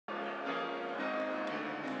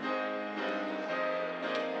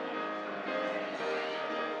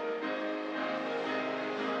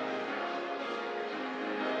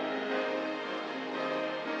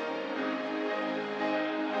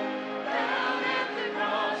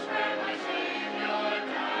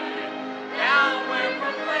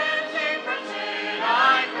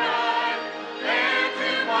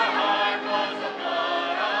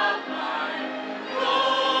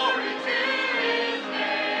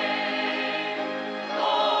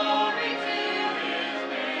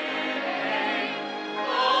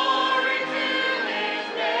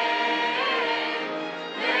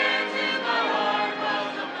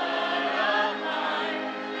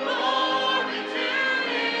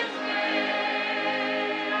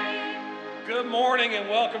morning and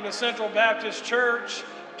welcome to Central Baptist Church.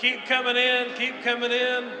 Keep coming in, keep coming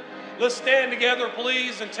in. Let's stand together,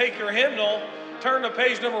 please, and take your hymnal. Turn to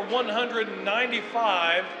page number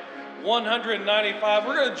 195. 195.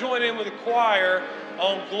 We're going to join in with the choir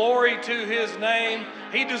on Glory to His Name.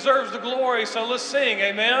 He deserves the glory, so let's sing,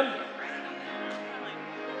 amen?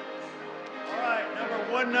 All right, number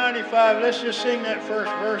 195. Let's just sing that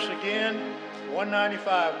first verse again.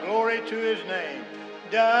 195. Glory to His name.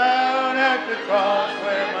 Down at the cross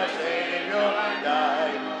where my Savior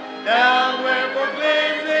died, down where for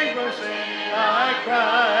cleansing from sin I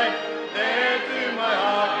cried, there to my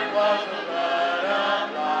heart was the blood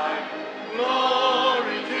of life.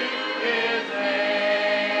 Glory to His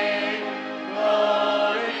name,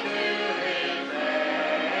 glory to His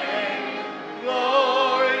name,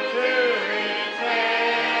 glory to His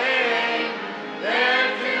name.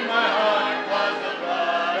 There to my heart was the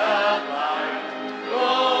blood of life.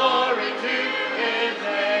 Glory to His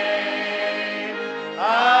name.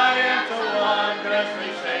 I am so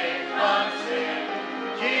wondrously saved from sin.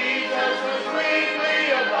 Jesus so sweetly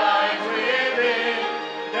abides within.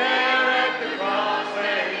 There at the cross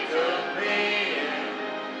where He took me in.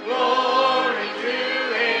 Glory to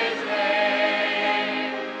His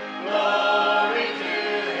name. Glory to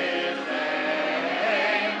His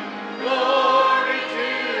name. Glory to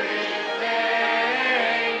His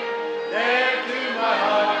name. There to my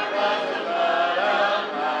heart was the blood of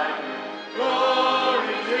life.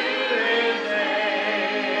 Glory to His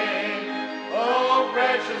name. Oh,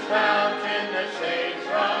 precious fountain that saves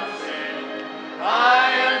from sin. I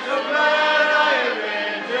am so glad I have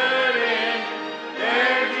entered in.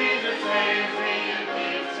 There Jesus saves me and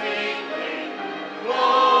keeps me clean.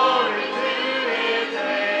 Glory to His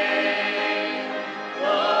name.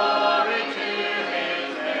 Glory to His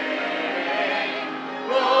name.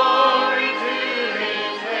 Glory to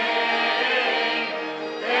His name.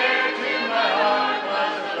 There to my heart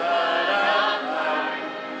was the blood of life.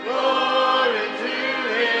 Glory to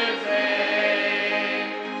His name.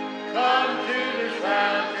 Come to this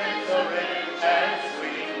fountain so rich and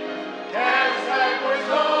sweet. Cast backward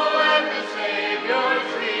soul at the Savior's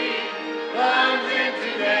feet. Plunge in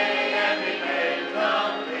today and be made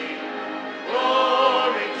complete.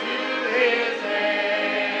 Glory to His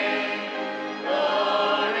name.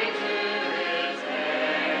 Glory to His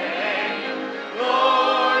name.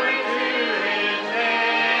 Glory to His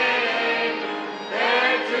name.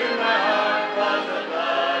 There to my heart was the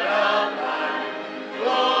blood of life.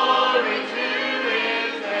 Glory to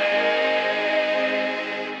His name.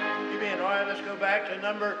 Amen. All right, let's go back to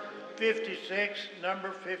number 56.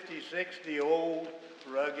 Number 56, the old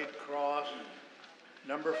rugged cross.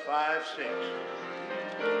 Number 5-6.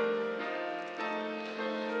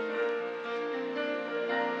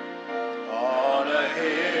 On a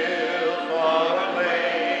hill far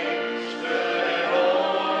away stood an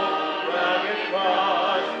old rugged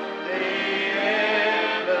cross, the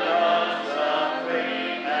emblem of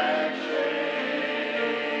suffering and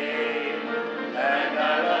shame. And I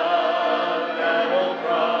love that old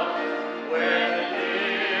cross, where the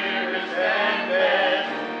dearest and best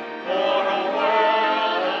for a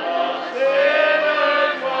world of lost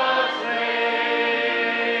sinners was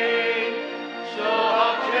slain. So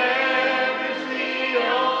I'll cherish the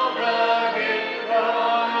old rugged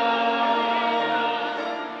cross,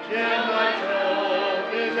 till my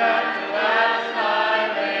trophies at last I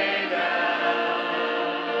lay down.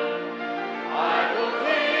 I will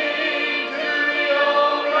cling to the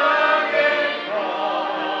old rugged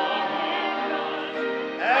cross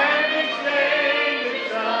and exchange it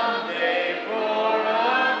someday for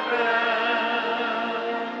a crown.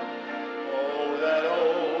 Oh, that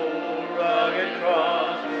old rugged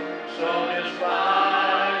cross, so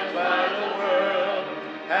despised by the world,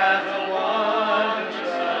 has a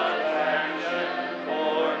wondrous attraction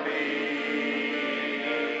for me.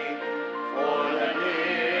 For the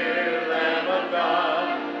dear Lamb of God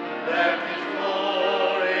left His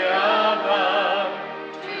glory above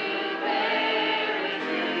to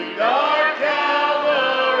dark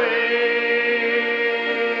Calvary.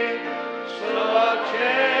 So I'll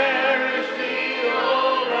cherish the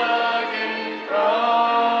old rugged cross.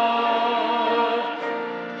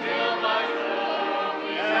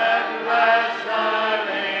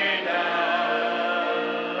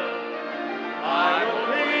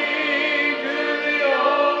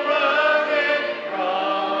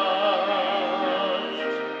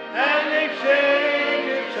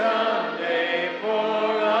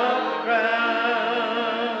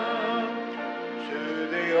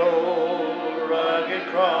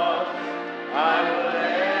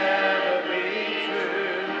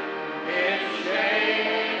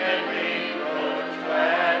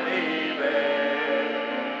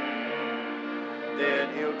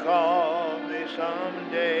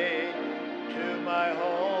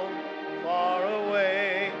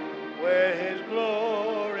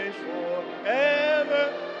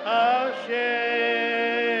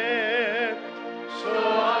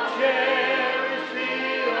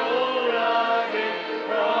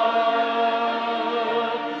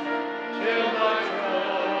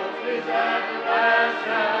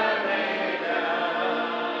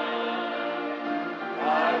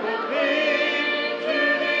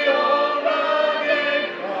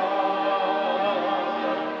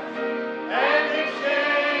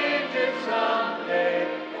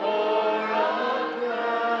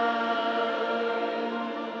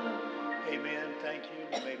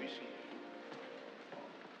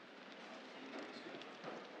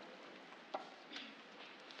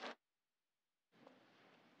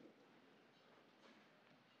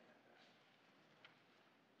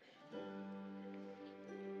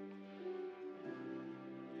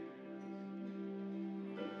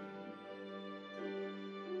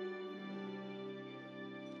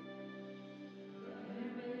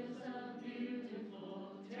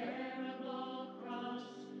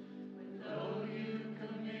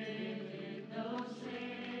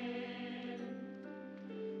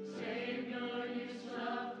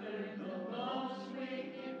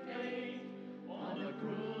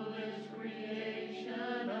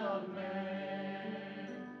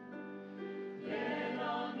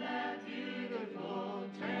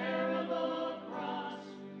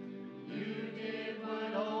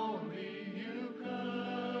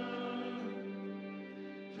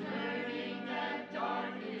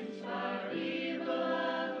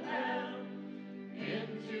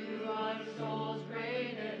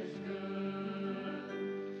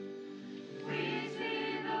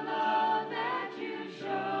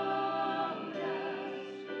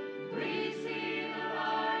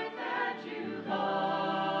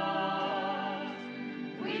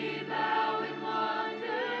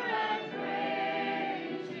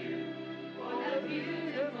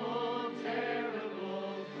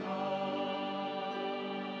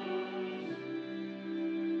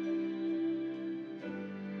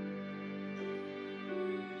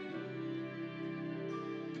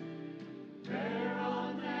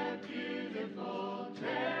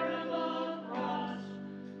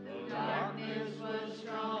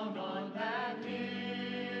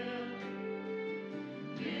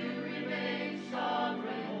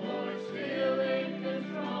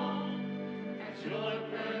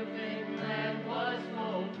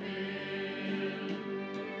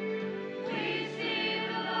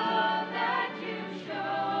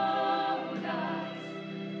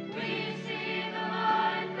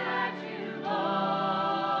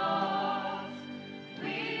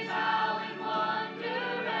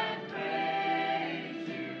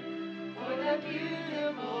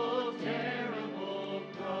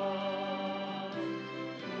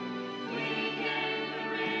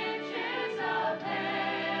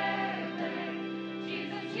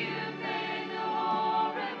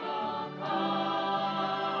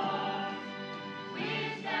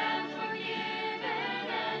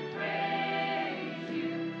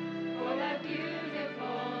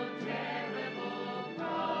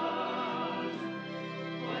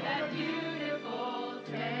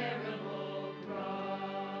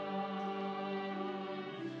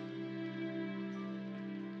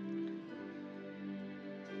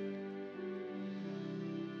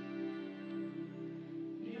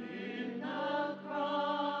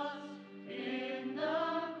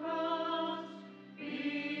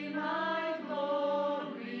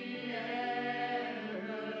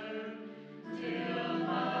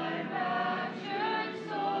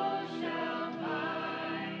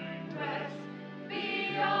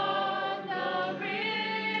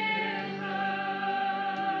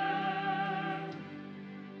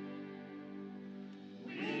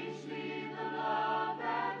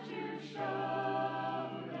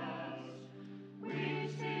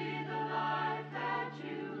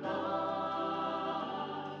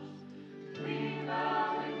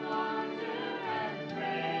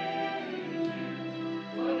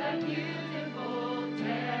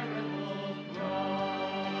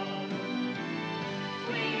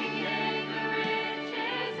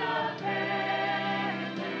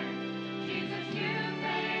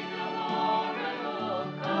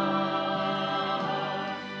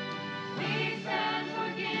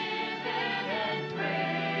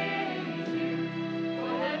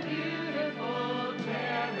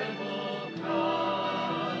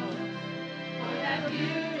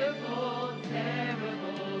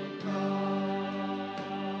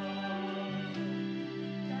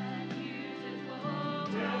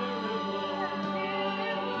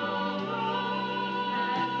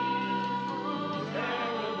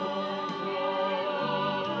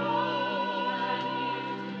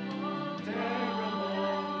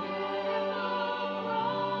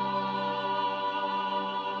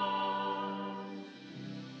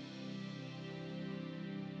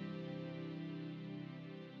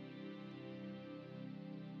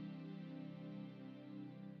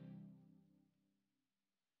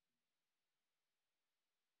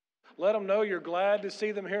 Let them know you're glad to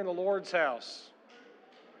see them here in the Lord's house.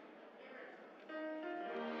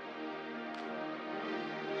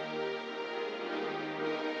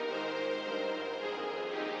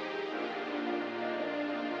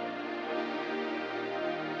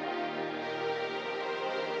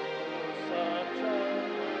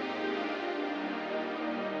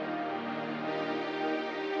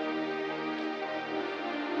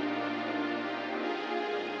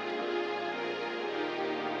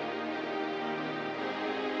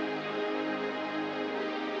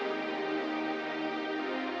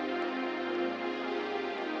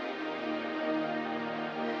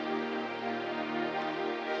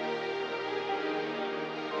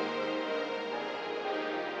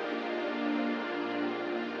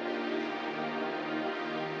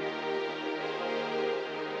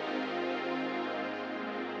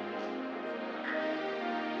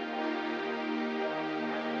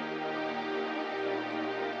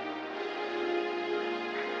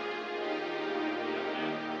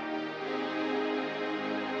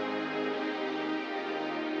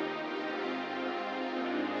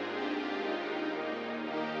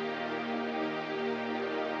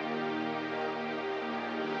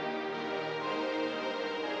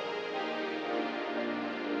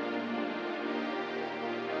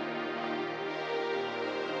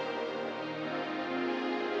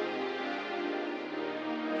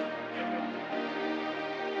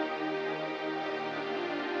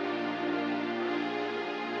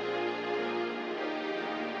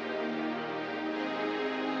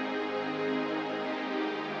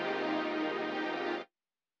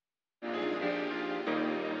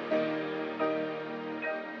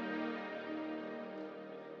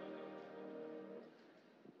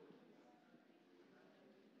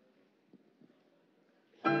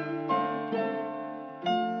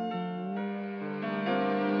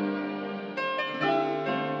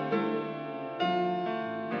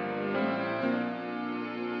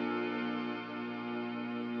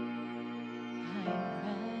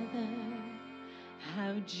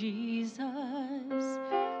 Jesus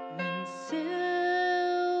than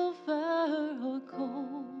silver or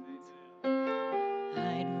gold.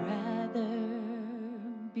 I'd rather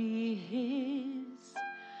be His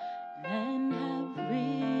than have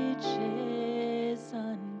riches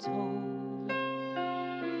untold.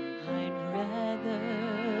 I'd rather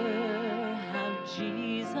have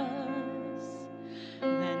Jesus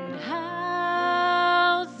than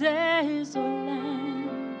houses or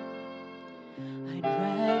land. I'd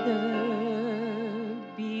rather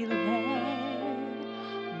be led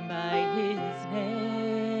by His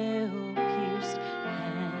nail-pierced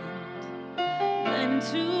hand than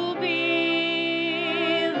to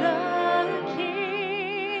be the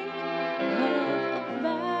king of a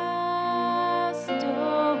vast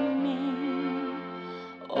domain,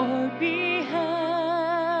 or be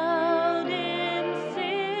held in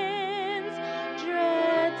sin's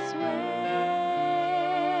dread sway.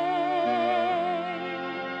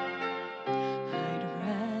 I'd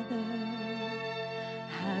rather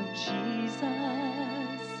have Jesus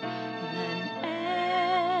than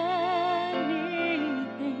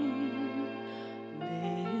anything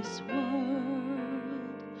this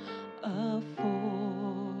world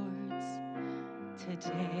affords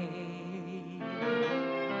today.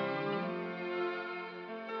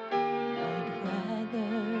 I'd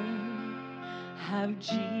rather have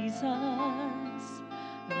Jesus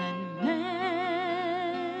than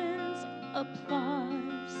man's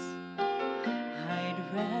applause. I'd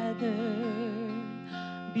rather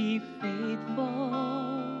be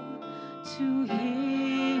faithful to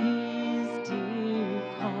His dear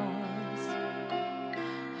cause.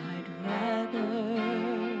 I'd rather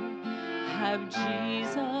have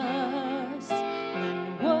Jesus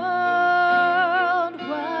than worldwide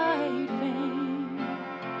fame.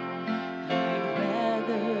 I'd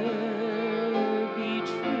rather be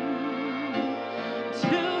true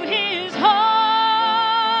to His holy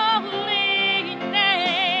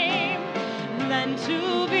name than to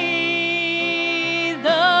be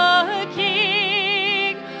the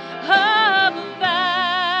king of a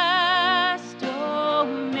vast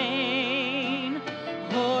domain,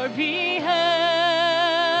 or be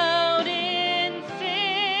held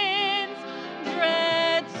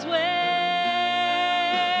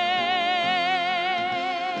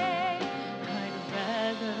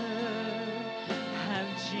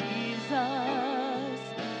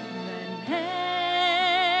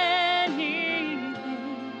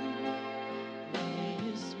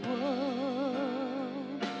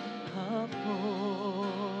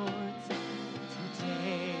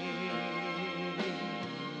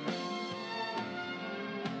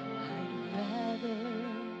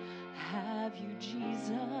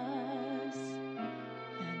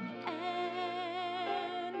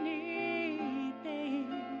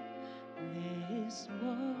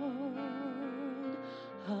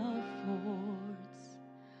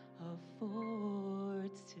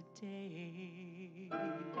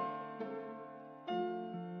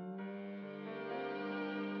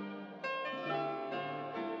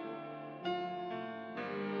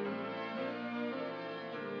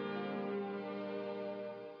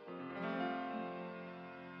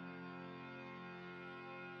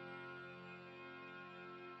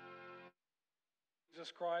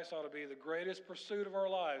Jesus Christ ought to be the greatest pursuit of our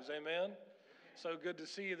lives. Amen? So good to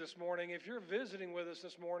see you this morning. If you're visiting with us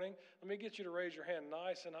this morning, let me get you to raise your hand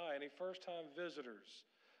nice and high. Any first-time visitors?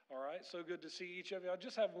 All right, so good to see each of you. I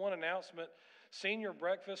just have one announcement. Senior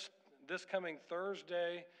breakfast this coming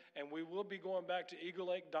Thursday, and we will be going back to Eagle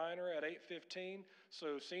Lake Diner at 8:15.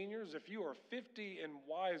 So seniors, if you are 50 and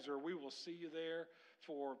wiser, we will see you there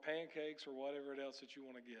for pancakes or whatever else that you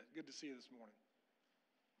want to get. Good to see you this morning.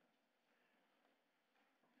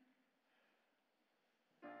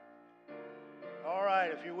 All right,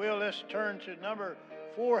 if you will, let's turn to number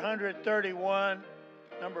 431.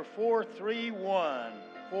 Number 431.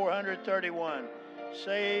 431.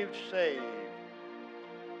 Saved, saved.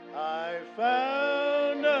 I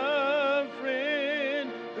found a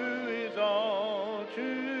friend who is all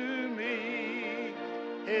to me.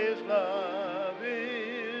 His love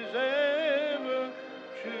is ever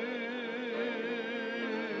true.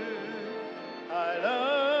 I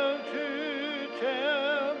love to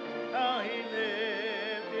tell how he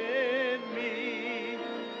lifted me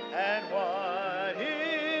and what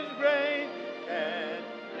his grace can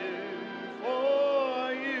do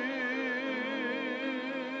for you.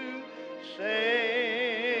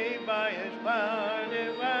 Saved by his power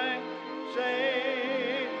divine,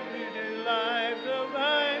 saved to new life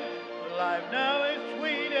divine. Life now is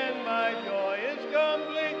sweet and my joy is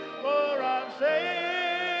complete, for I'm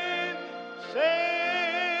saved,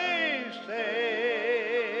 saved,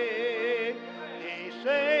 saved. He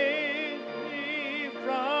saves me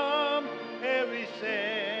from every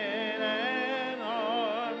sin and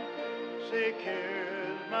harm,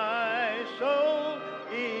 secures my soul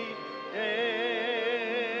each day.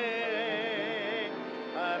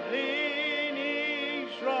 I'm leaning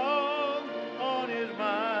strong on his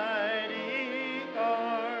mighty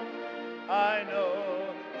arm. I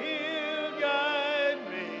know he'll guide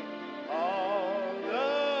me all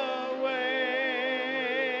the way.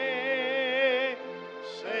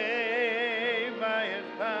 Saved by his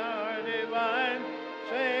power divine,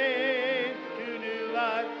 saved to new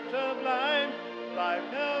life sublime. Life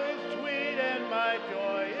now is sweet and my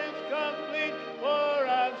joy is complete, for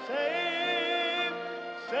I'm saved,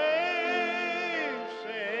 saved,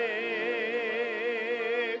 saved.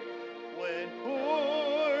 When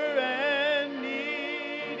poor and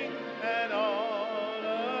needy and all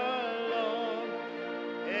alone,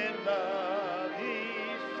 in love he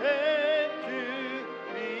said to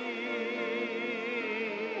me,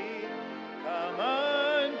 come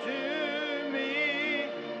unto me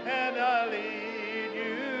and I'll lead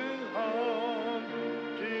you home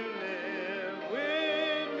to live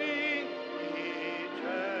with me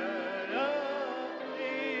eternally.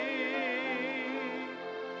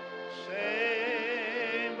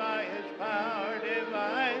 Saved by his power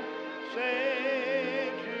divine,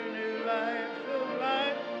 saved to new life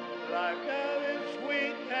sublime. Life now is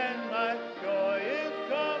sweet and my joy is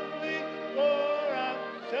complete, for I'm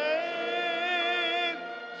saved,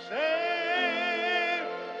 saved,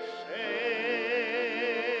 saved.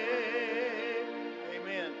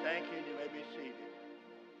 Amen. Thank you. You may be seated.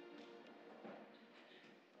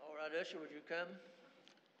 All right, Usher, would you come?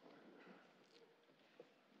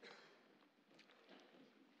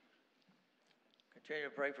 Continue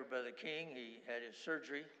to pray for Brother King. He had his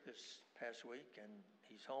surgery this past week, and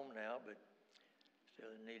he's home now, but still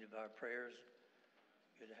in need of our prayers.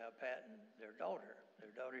 Good to have Pat and their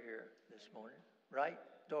daughter here this morning. Right?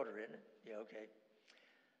 Daughter, isn't it? Yeah, okay.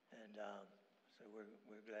 And so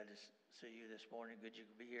we're glad to see you this morning. Good you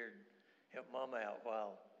could be here and help Mama out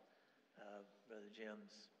while Brother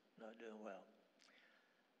Jim's not doing well.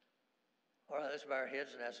 All right, let's bow our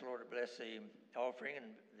heads and ask the Lord to bless the offering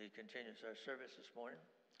and the continuance of our service this morning.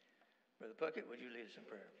 Brother Puckett, would you lead us in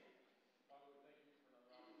prayer? Father, we thank you for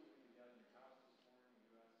another opportunity to gather in your house this morning. We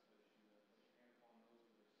do ask that you put your hand upon those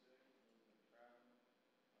that are sick, those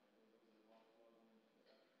that are traveling, those that have lost loved ones.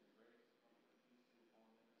 We ask for your grace, comfort, and peace to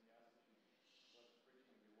be upon them. We ask that you bless the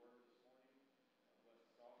preaching of your word this morning. Bless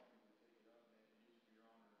this offering as we take it up, make it used for your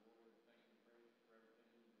honor and glory. We thank you and praise you for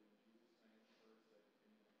everything you do. In Jesus' name, first, second,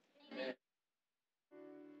 amen. Amen.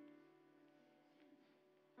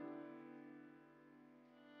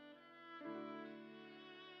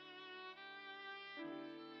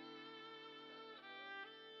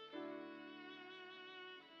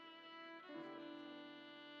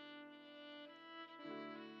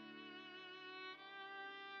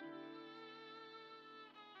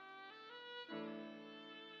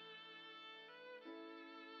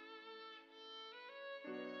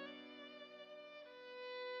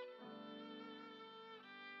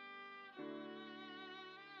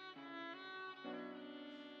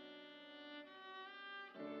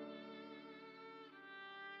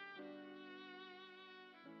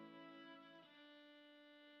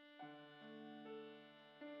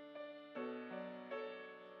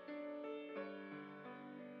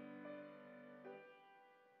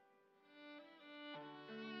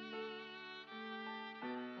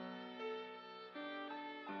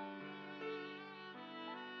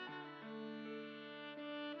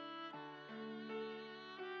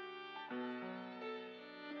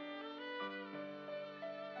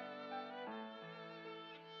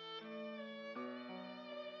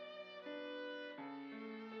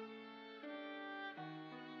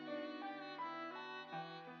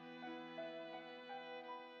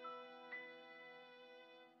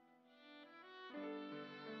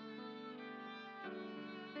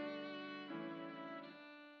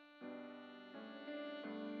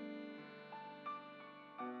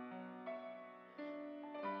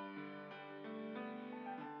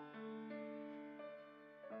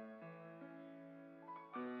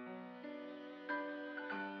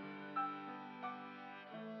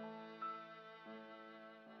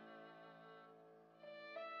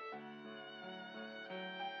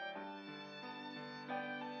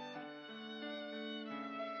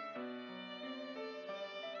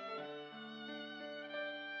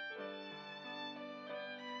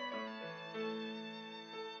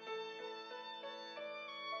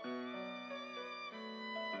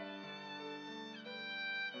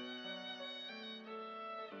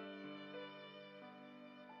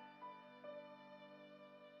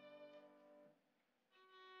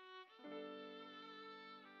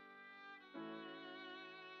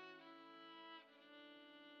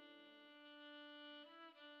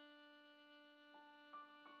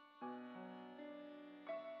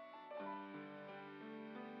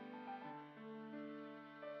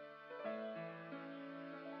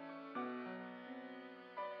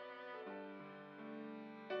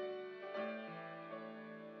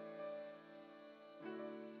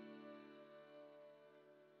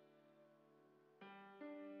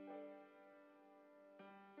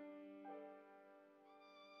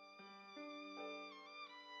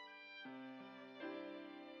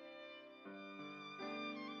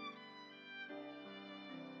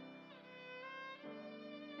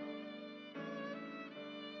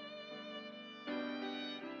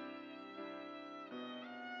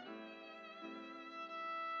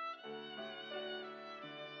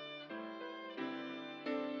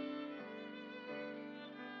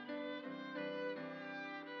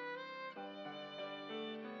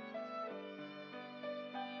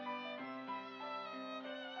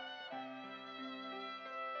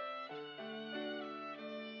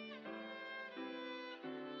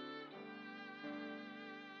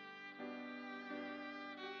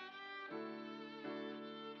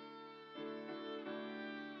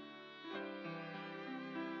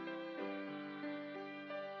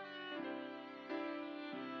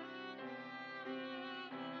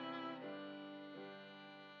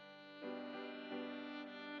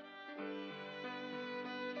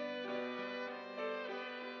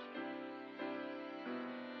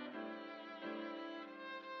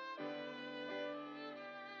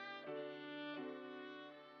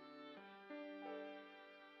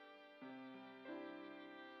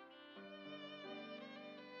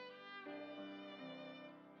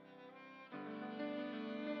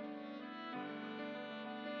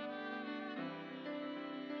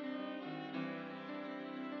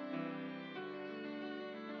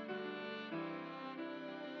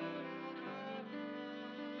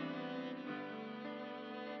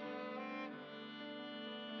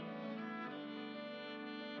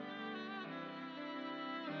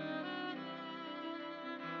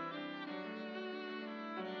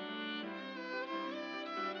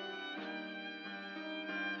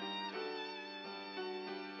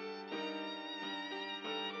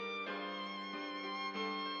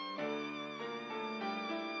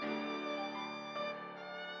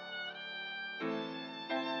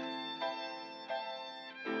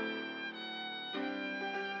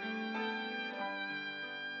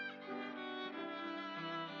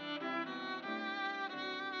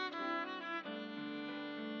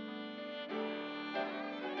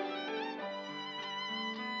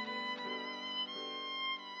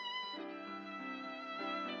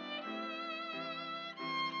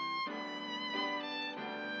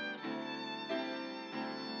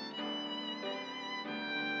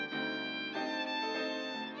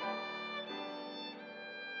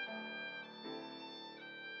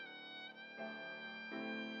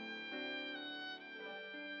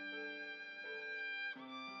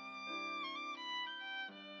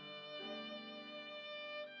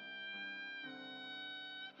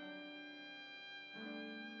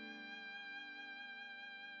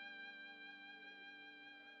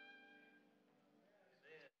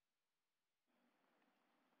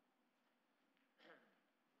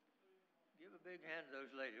 a big hand to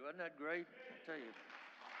those ladies. Wasn't that great? I tell you.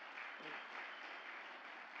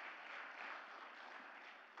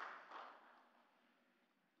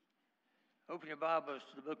 Open your Bibles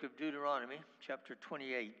to the book of Deuteronomy, chapter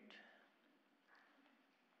 28.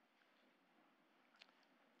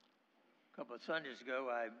 A couple of Sundays ago,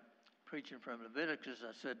 I preaching from Leviticus,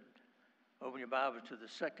 I said, open your Bible to the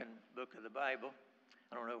second book of the Bible.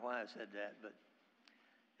 I don't know why I said that, but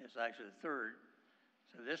it's actually the third.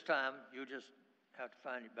 So this time, you just have to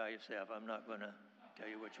find it by yourself. I'm not going to tell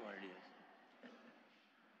you which one it is.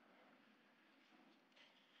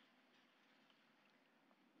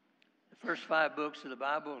 The first 5 books of the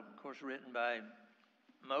Bible, of course, written by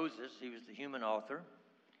Moses. He was the human author.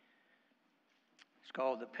 It's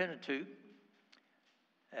called the Pentateuch.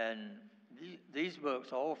 And these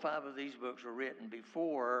books, all 5 of these books were written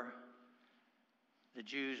before the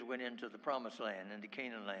Jews went into the Promised Land, into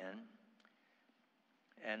Canaan land.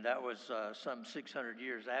 And that was some 600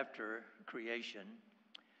 years after creation.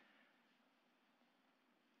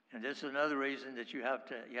 And this is another reason that you have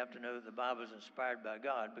to know that the Bible is inspired by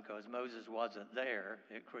God, because Moses wasn't there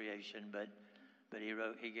at creation, but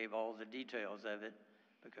he gave all the details of it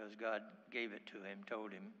because God gave it to him,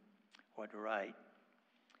 told him what to write.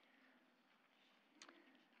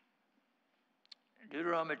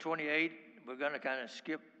 Deuteronomy 28, we're going to kind of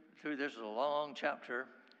skip through this. Is a long chapter.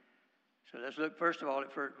 So let's look first of all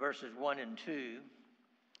at verses 1 and 2.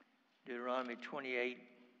 Deuteronomy 28,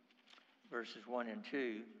 verses 1 and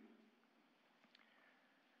 2.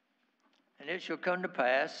 And it shall come to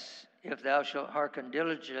pass, if thou shalt hearken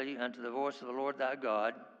diligently unto the voice of the Lord thy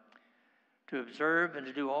God, to observe and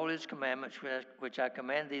to do all his commandments which I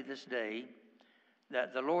command thee this day,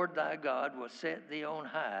 that the Lord thy God will set thee on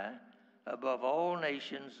high above all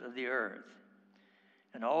nations of the earth.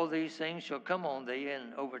 And all these things shall come on thee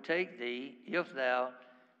and overtake thee, if thou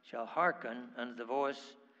shalt hearken unto the voice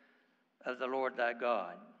of the Lord thy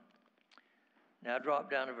God. Now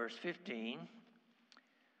drop down to verse 15.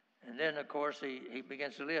 And then, of course, he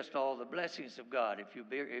begins to list all the blessings of God. If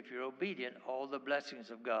you're obedient, all the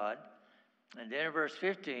blessings of God. And then in verse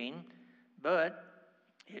 15, but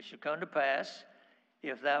it shall come to pass,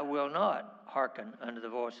 if thou wilt not hearken unto the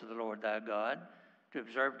voice of the Lord thy God, to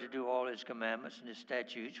observe to do all his commandments and his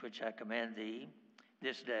statutes, which I command thee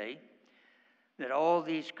this day, that all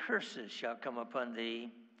these curses shall come upon thee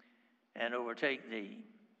and overtake thee.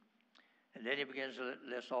 And then he begins to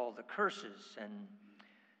list all the curses, and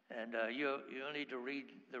you'll need to read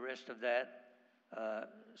the rest of that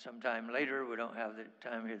sometime later. We don't have the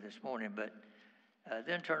time here this morning, but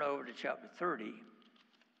then turn over to chapter 30.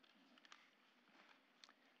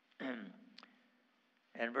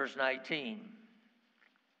 And verse 19.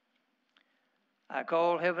 I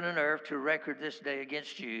call heaven and earth to record this day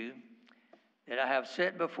against you, that I have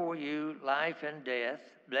set before you life and death,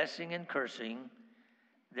 blessing and cursing.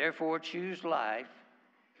 Therefore choose life,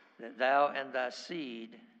 that thou and thy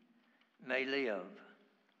seed may live.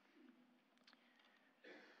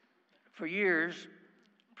 For years,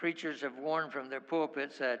 preachers have warned from their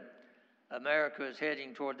pulpits that America is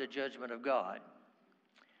heading toward the judgment of God.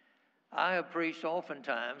 I have preached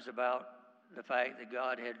oftentimes about the fact that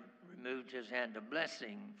God had removed his hand of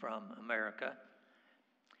blessing from America.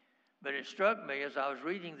 But it struck me as I was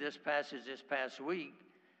reading this passage this past week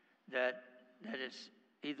that it's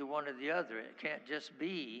either one or the other. It can't just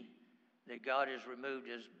be that God has removed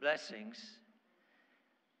his blessings,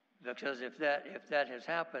 because if that has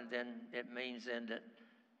happened, then it means then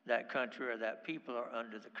that country or that people are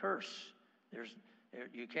under the curse.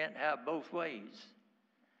 You can't have both ways.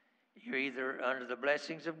 You're either under the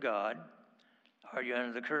blessings of God or you're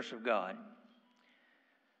under the curse of God.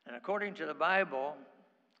 And according to the Bible,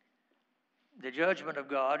 the judgment of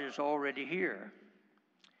God is already here.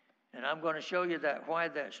 And I'm going to show you why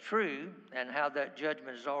that's true and how that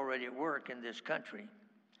judgment is already at work in this country.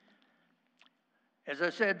 As I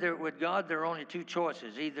said, with God, there are only 2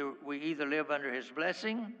 choices. We either live under his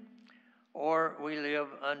blessing or we live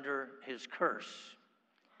under his curse.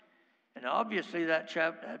 And obviously that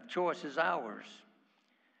choice is ours.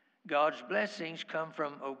 God's blessings come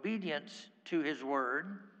from obedience to his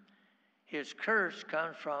word. His curse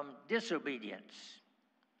comes from disobedience.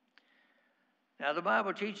 Now, the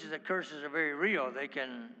Bible teaches that curses are very real. They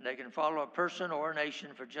can follow a person or a nation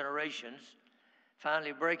for generations,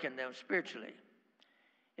 finally breaking them spiritually.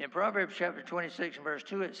 In Proverbs chapter 26 and verse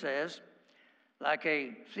 2, it says, like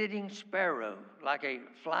a flitting sparrow, like a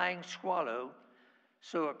flying swallow,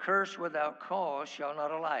 so a curse without cause shall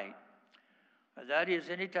not alight. That is,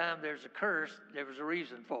 anytime there's a curse, there was a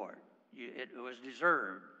reason for it. It was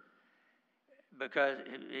deserved. Because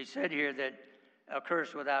he said here that a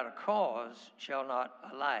curse without a cause shall not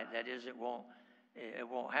alight. That is, it won't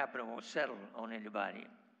happen, it won't settle on anybody.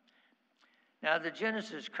 Now, the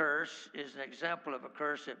Genesis curse is an example of a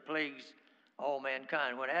curse that plagues all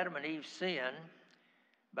mankind. When Adam and Eve sinned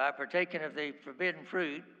by partaking of the forbidden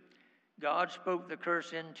fruit, God spoke the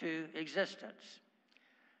curse into existence.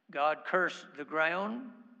 God cursed the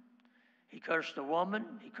ground, He cursed the woman,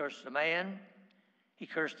 He cursed the man, He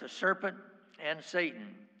cursed the serpent and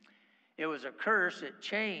Satan. It was a curse that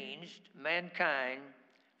changed mankind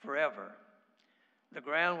forever. The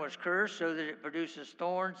ground was cursed so that it produces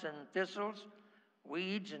thorns and thistles,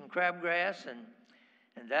 weeds and crabgrass,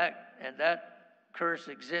 and that curse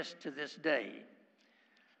exists to this day.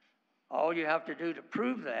 All you have to do to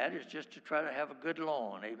prove that is just to try to have a good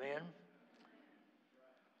lawn. Amen?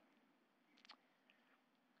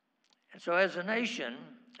 And so as a nation,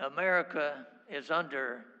 America is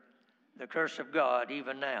under the curse of God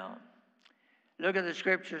even now. Look at the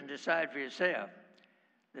scriptures and decide for yourself.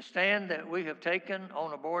 The stand that we have taken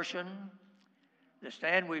on abortion, the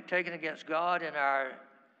stand we've taken against God in our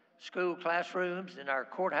school classrooms, in our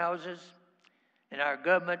courthouses, in our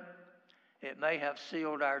government, it may have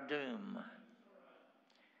sealed our doom.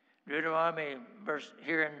 Deuteronomy,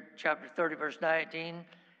 here in chapter 30, verse 19,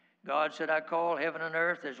 God said, I call heaven and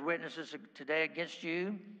earth as witnesses today against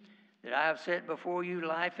you, that I have set before you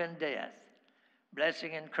life and death,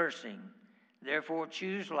 blessing and cursing. Therefore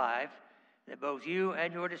choose life, that both you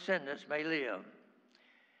and your descendants may live.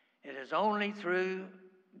 It is only through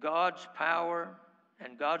God's power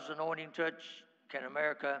and God's anointing touch can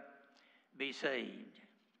America be saved.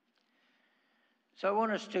 So I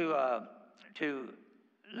want us to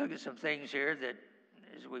look at some things here that,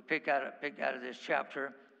 as we pick out of this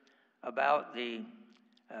chapter about the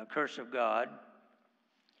curse of God.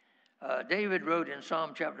 David wrote in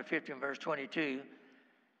Psalm chapter 15, verse 22,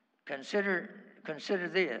 Consider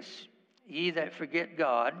this, ye that forget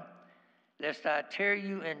God, lest I tear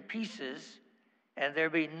you in pieces, and there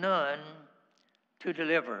be none to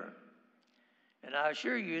deliver. And I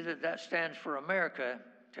assure you that stands for America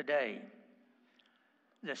today.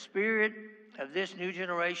 The spirit of this new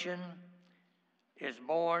generation is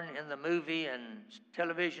born in the movie and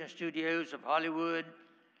television studios of Hollywood,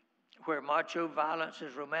 where macho violence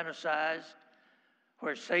is romanticized,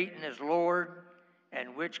 where Satan is Lord,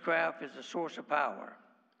 and witchcraft is the source of power.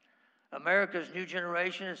 America's new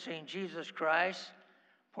generation has seen Jesus Christ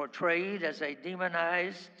portrayed as a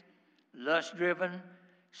demonized, lust-driven,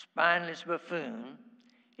 spineless buffoon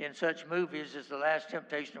in such movies as The Last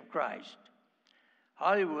Temptation of Christ.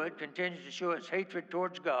 Hollywood continues to show its hatred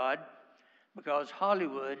towards God because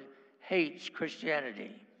Hollywood hates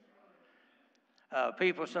Christianity.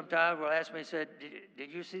 People sometimes will ask me, said,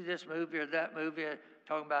 did you see this movie or that movie,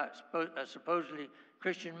 talking about a supposedly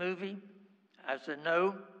Christian movie? I said,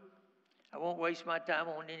 no, I won't waste my time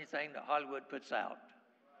on anything that Hollywood puts out.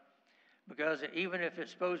 Because even if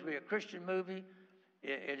it's supposed to be a Christian movie,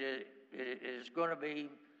 it is going to be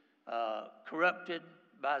corrupted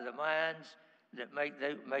by the minds that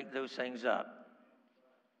make those things up.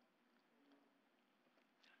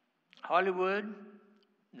 Hollywood,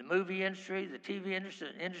 the movie industry, the TV industry,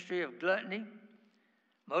 the industry of gluttony,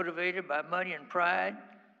 motivated by money and pride,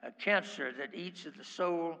 a cancer that eats at the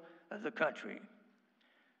soul of the country.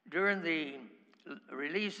 During the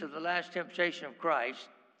release of The Last Temptation of Christ,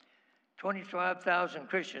 25,000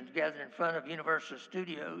 Christians gathered in front of Universal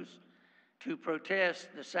Studios to protest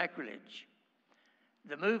the sacrilege.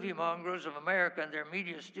 The movie mongrels of America and their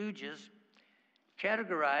media stooges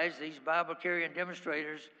categorized these Bible-carrying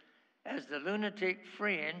demonstrators as the lunatic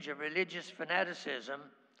fringe of religious fanaticism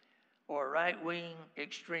or right-wing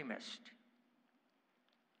extremist.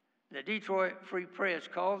 The Detroit Free Press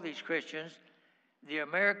called these Christians the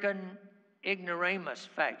American ignoramus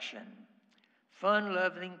faction,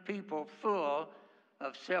 fun-loving people full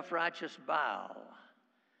of self-righteous bile.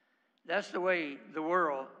 That's the way the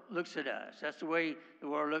world looks at us. That's the way the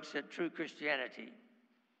world looks at true Christianity.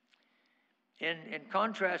 In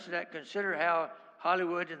contrast to that, consider how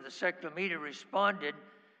Hollywood and the secular media responded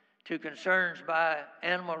to concerns by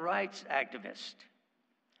animal rights activists.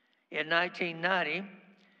 In 1990,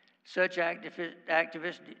 such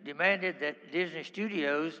activists demanded that Disney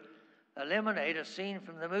Studios eliminate a scene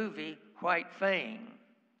from the movie White Fang.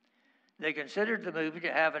 They considered the movie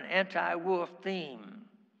to have an anti-wolf theme.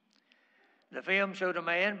 The film showed a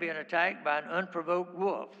man being attacked by an unprovoked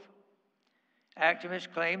wolf.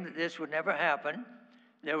 Activists claimed that this would never happen.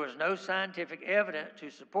 There was no scientific evidence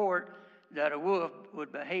to support that a wolf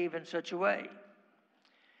would behave in such a way.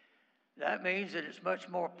 That means that it's much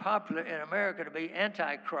more popular in America to be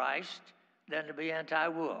anti-Christ than to be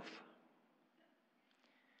anti-wolf.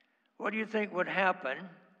 What do you think would happen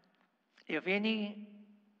if any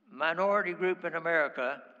minority group in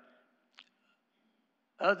America,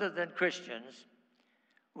 other than Christians,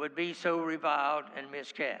 would be so reviled and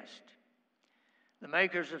miscast? The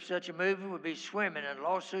makers of such a movie would be swimming in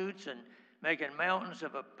lawsuits and making mountains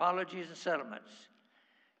of apologies and settlements.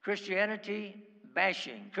 Christian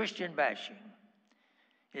bashing,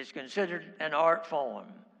 is considered an art form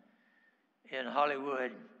in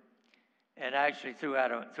Hollywood and actually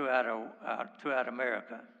throughout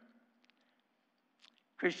America.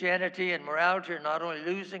 Christianity and morality are not only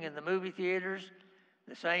losing in the movie theaters,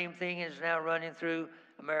 the same thing is now running through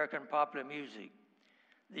American popular music.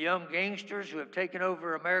 The young gangsters who have taken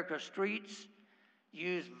over America's streets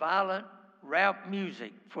use violent rap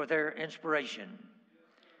music for their inspiration.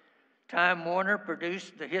 Time Warner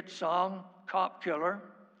produced the hit song Cop Killer,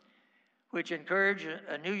 which encouraged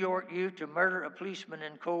a New York youth to murder a policeman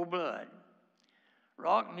in cold blood.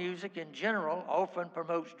 Rock music in general often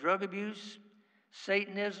promotes drug abuse,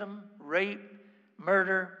 Satanism, rape,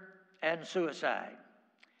 murder, and suicide.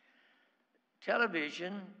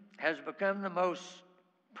 Television has become the most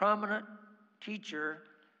prominent teacher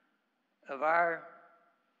of our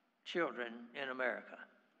children in America.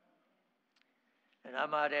 And I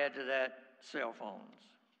might add to that cell phones.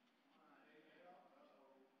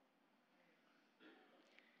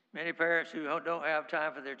 Many parents who don't have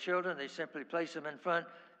time for their children, they simply place them in front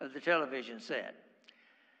of the television set.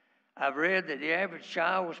 I've read that the average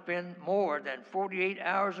child will spend more than 48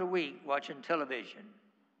 hours a week watching television.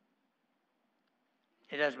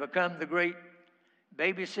 It has become the great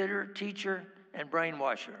babysitter, teacher, and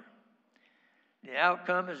brainwasher. The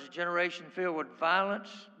outcome is a generation filled with violence,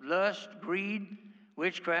 lust, greed,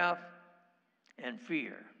 witchcraft, and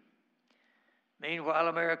fear. Meanwhile,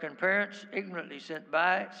 American parents ignorantly sit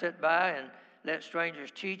by and let strangers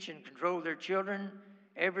teach and control their children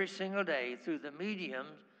every single day through the medium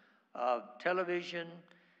of television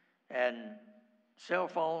and cell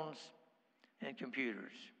phones and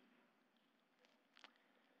computers.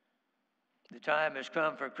 The time has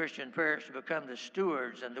come for Christian parents to become the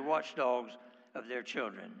stewards and the watchdogs of their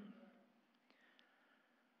children.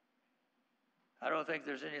 I don't think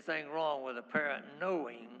there's anything wrong with a parent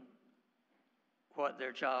knowing what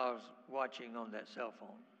their child's watching on that cell phone,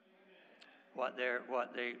 what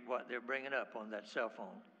they're bringing up on that cell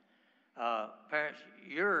phone. Parents,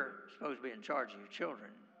 you're supposed to be in charge of your children.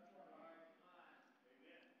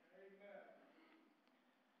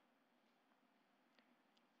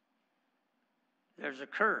 There's a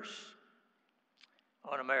curse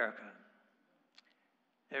on America.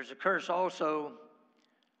 There's a curse also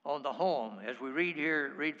on the home. As we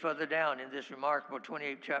read further down in this remarkable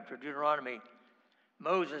 28th chapter of Deuteronomy,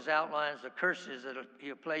 Moses outlines the curses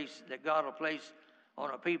that God will place on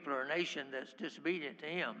a people or a nation that's disobedient to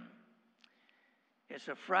him. It's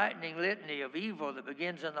a frightening litany of evil that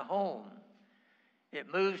begins in the home.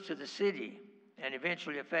 It moves to the city and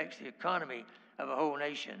eventually affects the economy of a whole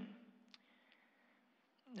nation.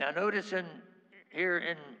 Now notice here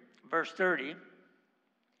in verse 30,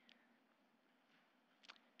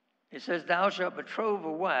 it says, "Thou shalt betroth a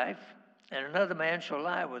wife, and another man shall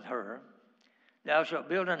lie with her. Thou shalt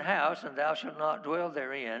build an house, and thou shalt not dwell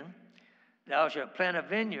therein. Thou shalt plant a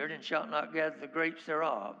vineyard, and shalt not gather the grapes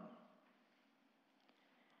thereof."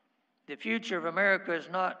 The future of America is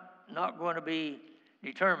not going to be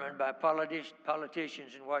determined by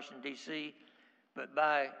politicians in Washington, D.C., but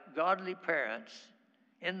by godly parents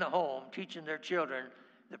in the home teaching their children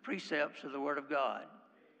the precepts of the Word of God.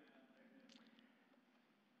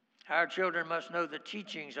 Our children must know the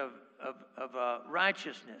teachings of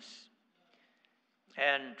righteousness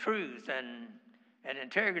and truth and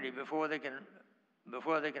integrity before they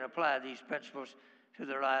can apply these principles to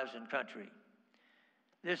their lives and country.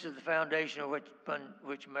 This is the foundation upon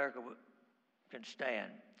which America can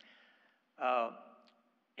stand.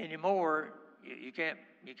 Anymore, you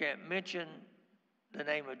can't mention the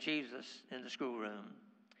name of Jesus in the schoolroom.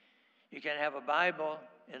 You can't have a Bible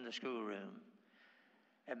in the schoolroom.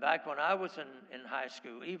 And back when I was in high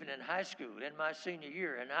school, even in high school, in my senior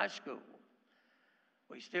year in high school,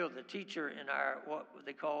 the teacher in our, what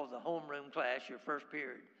they call the homeroom class, your first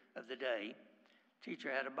period of the day,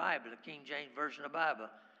 teacher had a Bible, a King James Version of Bible,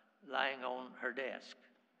 lying on her desk.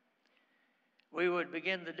 We would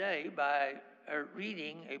begin the day by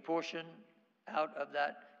reading a portion out of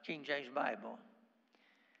that King James Bible.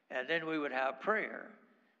 And then we would have prayer.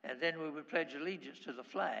 And then we would pledge allegiance to the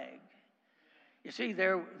flag. You see,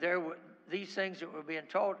 these things that were being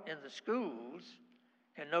taught in the schools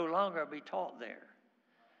can no longer be taught there.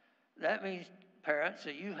 That means, parents,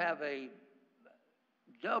 that you have a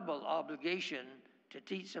double obligation to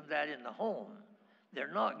teach them that in the home.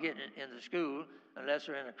 They're not getting it in the school unless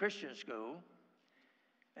they're in a Christian school.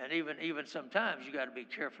 And even sometimes you got to be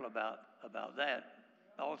careful about that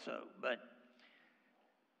also. But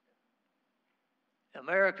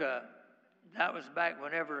America, that was back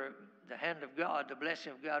whenever the hand of God, the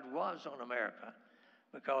blessing of God was on America,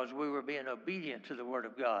 because we were being obedient to the Word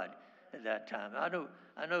of God at that time.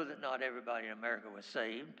 I know that not everybody in America was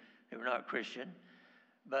saved; they were not Christian,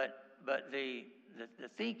 but the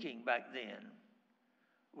thinking back then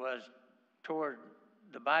was toward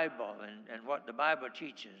the Bible and what the Bible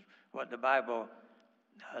teaches, what the Bible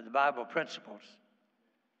principles.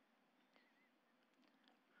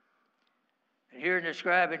 And here in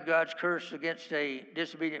describing God's curse against a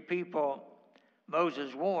disobedient people,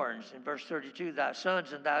 Moses warns in verse 32, "Thy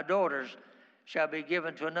sons and thy daughters shall be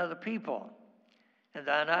given to another people, and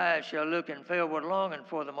thine eyes shall look and fail with longing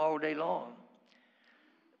for them all day long."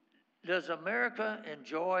 Does America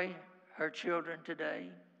enjoy her children today?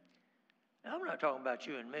 Now, I'm not talking about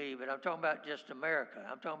you and me, but I'm talking about just America.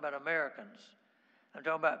 I'm talking about Americans. I'm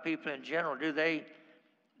talking about people in general. Do they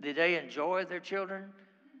enjoy their children?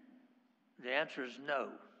 The answer is no.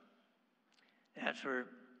 The answer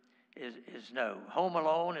is no. Home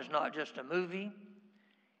Alone is not just a movie.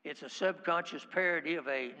 It's a subconscious parody of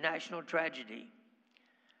a national tragedy.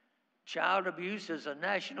 Child abuse is a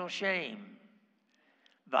national shame.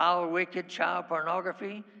 Vile, wicked child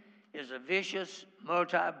pornography is a vicious,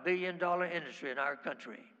 multi-billion-dollar industry in our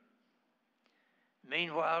country.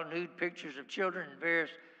 Meanwhile, nude pictures of children in various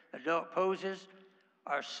adult poses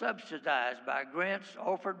are subsidized by grants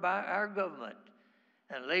offered by our government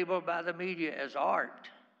and labeled by the media as art.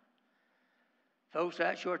 Folks,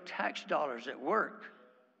 that's your tax dollars at work.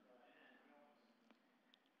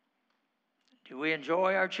 Do we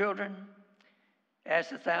enjoy our children? Ask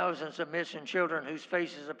the thousands of missing children whose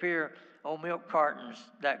faces appear on milk cartons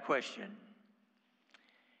that question.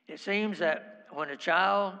 It seems that when a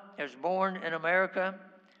child is born in America,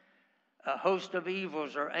 a host of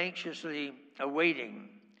evils are anxiously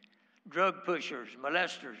awaiting. Drug pushers,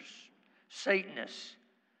 molesters, Satanists,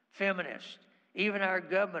 feminists, even our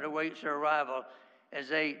government awaits their arrival as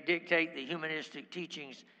they dictate the humanistic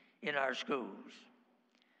teachings in our schools.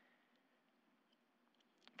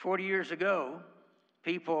 40 years ago,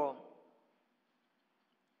 people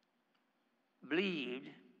believed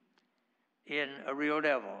in a real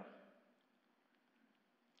devil.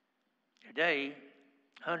 Today,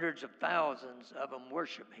 hundreds of thousands of them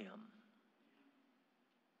worship him.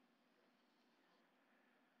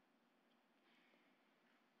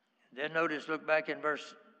 Then notice, look back in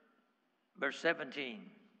verse 17.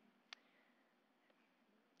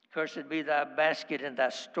 Cursed be thy basket and thy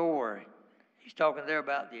store. He's talking there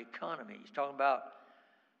about the economy. He's talking about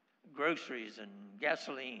groceries and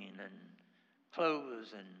gasoline and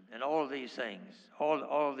clothes and all of these things.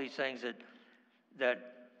 All of these things that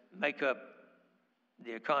make up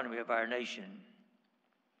the economy of our nation.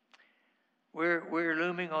 We're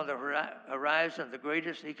looming on the horizon of the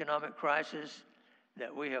greatest economic crisis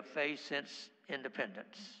that we have faced since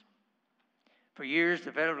independence. For years,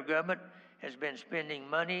 the federal government has been spending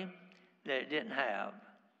money that it didn't have.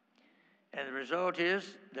 And the result is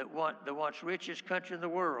that the once richest country in the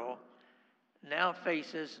world now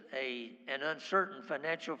faces an uncertain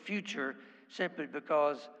financial future simply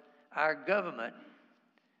because our government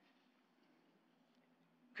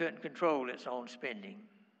couldn't control its own spending.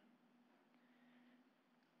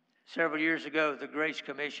 Several years ago, the Grace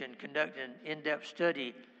Commission conducted an in-depth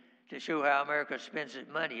study to show how America spends its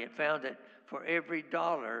money. It found that for every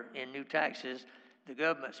dollar in new taxes, the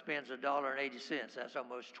government spends $1.80. That's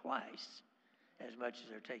almost twice as much as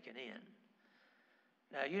they're taking in.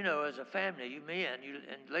 Now, you know, as a family, you men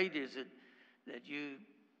and ladies, that you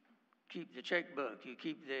keep the checkbook, you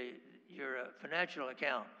keep your financial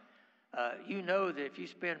account. You know that if you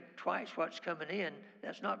spend twice what's coming in,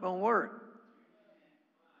 that's not going to work.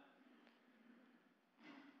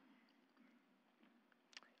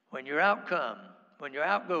 When your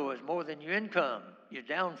outgo is more than your income, your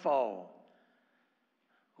downfall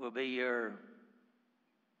will be your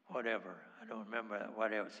whatever. I don't remember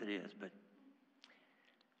what else it is, but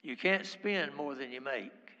you can't spend more than you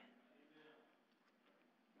make.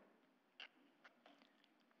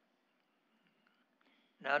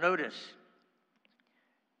 Now notice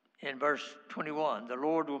in verse 21, the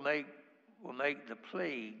Lord will make the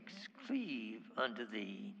plagues cleave unto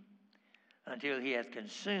thee until he hath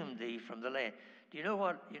consumed thee from the land. Do you know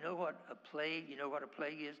what a plague? You know what a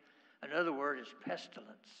plague is? Another word is pestilence.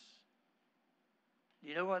 Do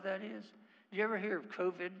you know what that is? Did you ever hear of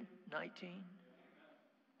COVID-19?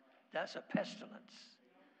 That's a pestilence.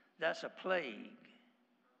 That's a plague.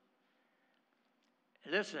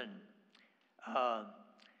 Listen,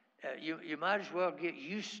 you might as well get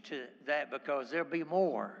used to that, because there'll be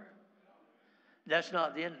more. That's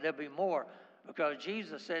not the end. There'll be more, because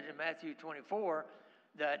Jesus said in Matthew 24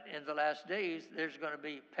 that in the last days there's going to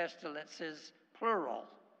be pestilences, plural.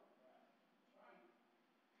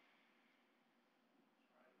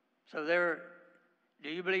 So do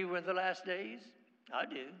you believe we're in the last days? I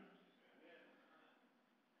do.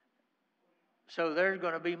 So there's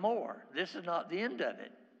going to be more. This is not the end of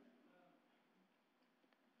it.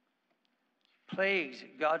 Plagues,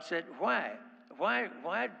 God said, why?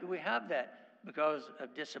 Why do we have that? Because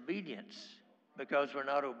of disobedience. Because we're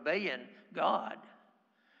not obeying God.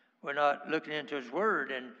 We're not looking into His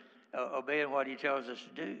Word and obeying what He tells us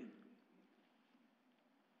to do.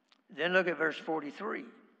 Then look at verse 43.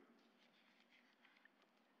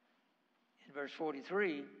 In verse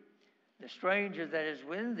 43, the stranger that is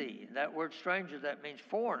with thee, that word stranger, that means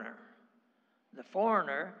foreigner. The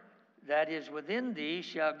foreigner that is within thee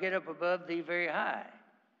shall get up above thee very high,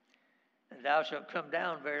 and thou shalt come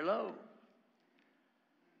down very low.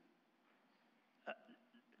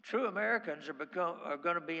 True Americans are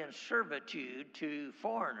going to be in servitude to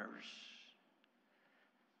foreigners.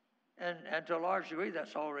 And to a large degree,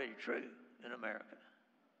 that's already true in America.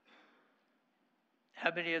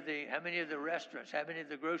 How many of the restaurants, how many of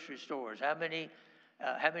the grocery stores, how many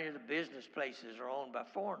of the business places are owned by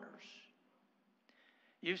foreigners?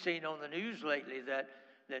 You've seen on the news lately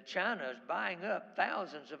that China is buying up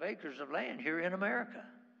thousands of acres of land here in America.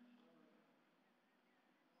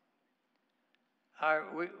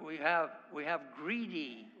 We have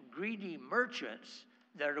greedy merchants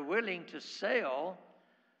that are willing to sell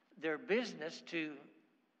their business to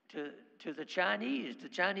the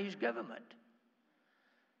Chinese government.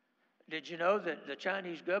 Did you know that the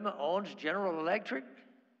Chinese government owns General Electric?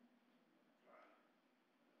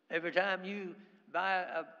 Every time you buy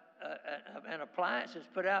an appliance that's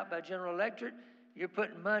put out by General Electric, you're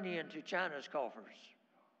putting money into China's coffers.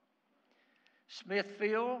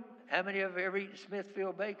 Smithfield, how many of you ever eaten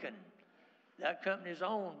Smithfield bacon? That company is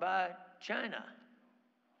owned by China.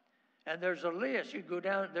 And there's a list, you go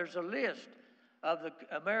down, there's a list of the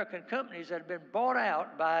American companies that have been bought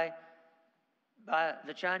out by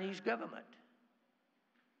the Chinese government.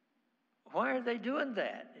 Why are they doing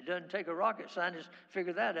that? It doesn't take a rocket scientist to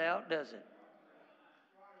figure that out, does it?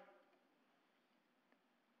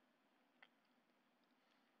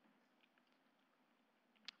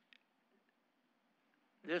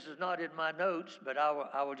 This is not in my notes, but I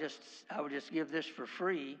will just give this for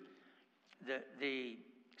free. The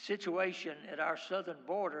situation at our southern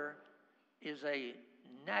border is a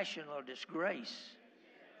national disgrace.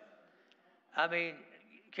 I mean,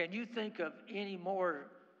 can you think of any more,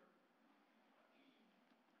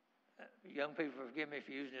 young people, forgive me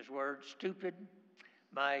for using this word, stupid?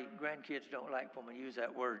 My grandkids don't like when we use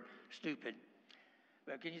that word, stupid.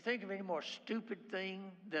 But can you think of any more stupid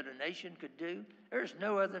thing that a nation could do? There's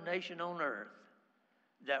no other nation on earth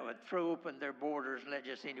that would throw open their borders and let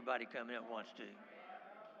just anybody come in that wants to.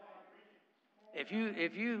 If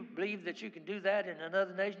you believe that you can do that in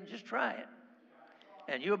another nation, just try it.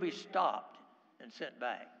 And you'll be stopped and sent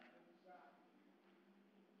back.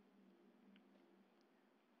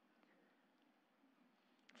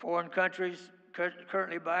 Foreign countries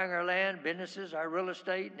currently buying our land, businesses, our real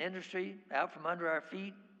estate and industry out from under our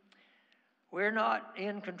feet. We're not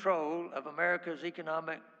in control of America's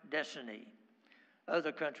economic destiny.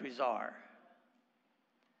 Other countries are.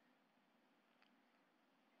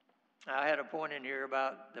 I had a point in here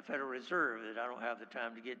about the Federal Reserve that I don't have the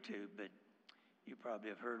time to get to, but you probably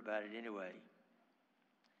have heard about it anyway.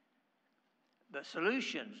 But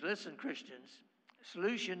solutions, listen, Christians,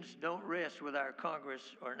 solutions don't rest with our Congress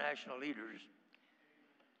or national leaders.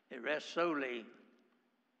 It rests solely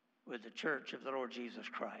with the church of the Lord Jesus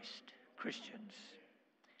Christ, Christians.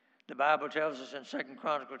 The Bible tells us in 2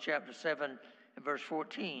 Chronicles chapter 7 and verse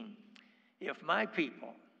 14, if my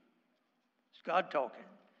people, it's God talking,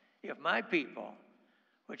 if my people,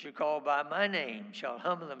 which are called by my name, shall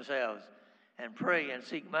humble themselves and pray and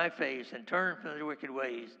seek my face and turn from their wicked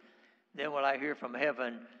ways, then will I hear from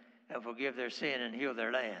heaven and forgive their sin and heal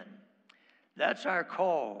their land. That's our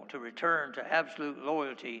call to return to absolute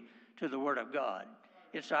loyalty to the Word of God.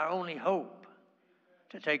 It's our only hope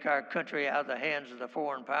to take our country out of the hands of the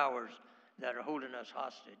foreign powers that are holding us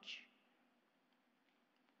hostage.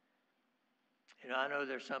 You know, I know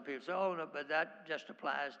there's some people say, oh, no, but that just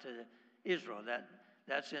applies to Israel.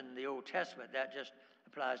 That's in the Old Testament. That just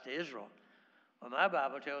applies to Israel. Well, my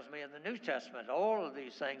Bible tells me in the New Testament, all of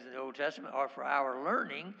these things in the Old Testament are for our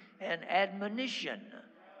learning and admonition.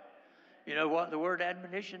 You know what the word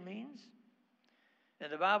admonition means?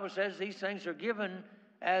 And the Bible says these things are given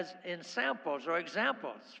as in samples or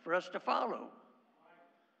examples for us to follow.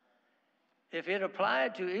 If it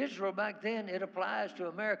applied to Israel back then, it applies to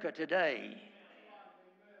America today.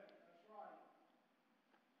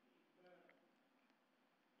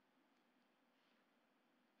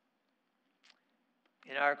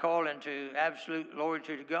 In our call into absolute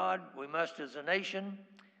loyalty to God, we must, as a nation,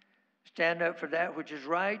 stand up for that which is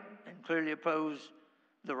right and clearly oppose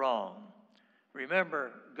the wrong.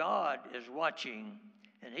 Remember, God is watching,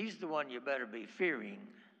 and He's the one you better be fearing.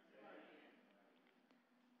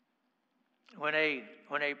 When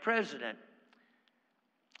a president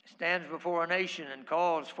stands before a nation and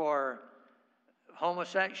calls for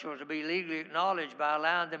homosexuals to be legally acknowledged by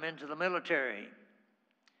allowing them into the military,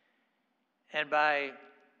 and by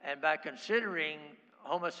considering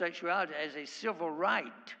homosexuality as a civil right,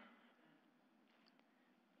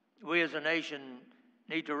 we as a nation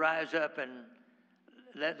need to rise up and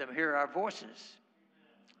let them hear our voices.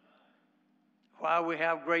 While we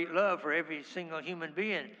have great love for every single human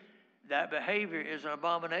being, that behavior is an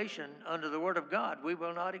abomination under the Word of God. We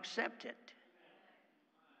will not accept it.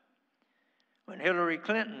 When Hillary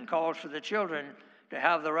Clinton calls for the children to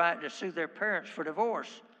have the right to sue their parents for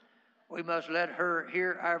divorce, we must let her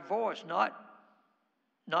hear our voice. Not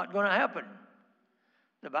going to happen.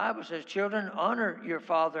 The Bible says, children, honor your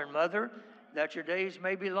father and mother, that your days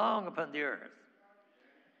may be long upon the earth.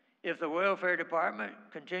 If the welfare department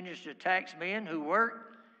continues to tax men who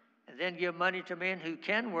work and then give money to men who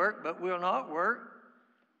can work but will not work,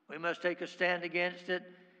 we must take a stand against it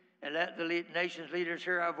and let the nation's leaders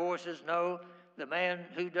hear our voices. Know the man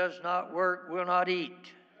who does not work will not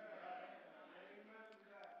eat.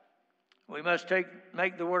 We must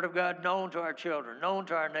make the Word of God known to our children, known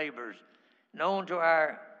to our neighbors, known to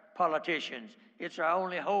our politicians. It's our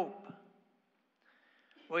only hope.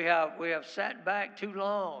 We have sat back too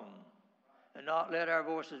long and not let our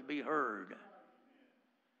voices be heard.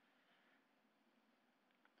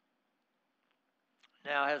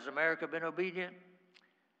 Now, has America been obedient?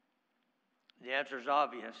 The answer is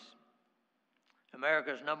obvious.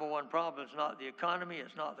 America's number one problem is not the economy,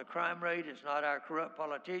 it's not the crime rate, it's not our corrupt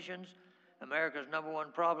politicians. America's number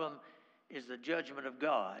one problem is the judgment of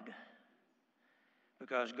God.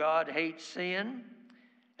 Because God hates sin,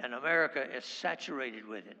 and America is saturated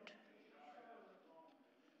with it.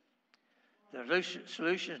 The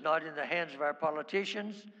solution is not in the hands of our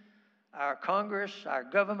politicians, our Congress, our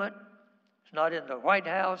government. It's not in the White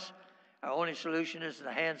House. Our only solution is in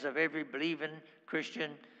the hands of every believing Christian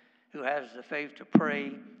who has the faith to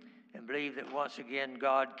pray and believe that once again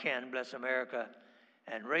God can bless America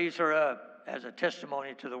and raise her up as a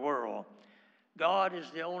testimony to the world. God is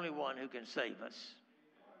the only one who can save us.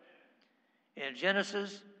 In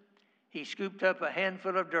Genesis, He scooped up a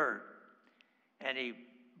handful of dirt and He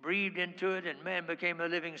breathed into it, and man became a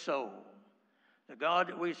living soul. The God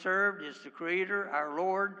that we serve is the Creator, our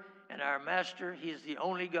Lord, and our Master. He is the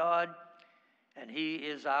only God, and He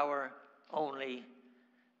is our only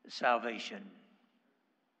salvation.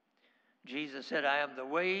 Jesus said, I am the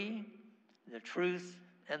way, the truth,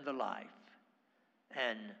 and the life.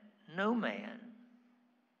 And no man,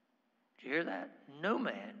 do you hear that? No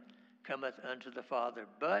man cometh unto the Father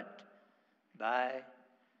but by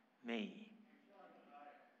me.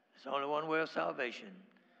 There's only one way of salvation.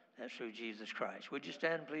 That's through Jesus Christ. Would you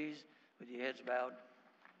stand, please, with your heads bowed?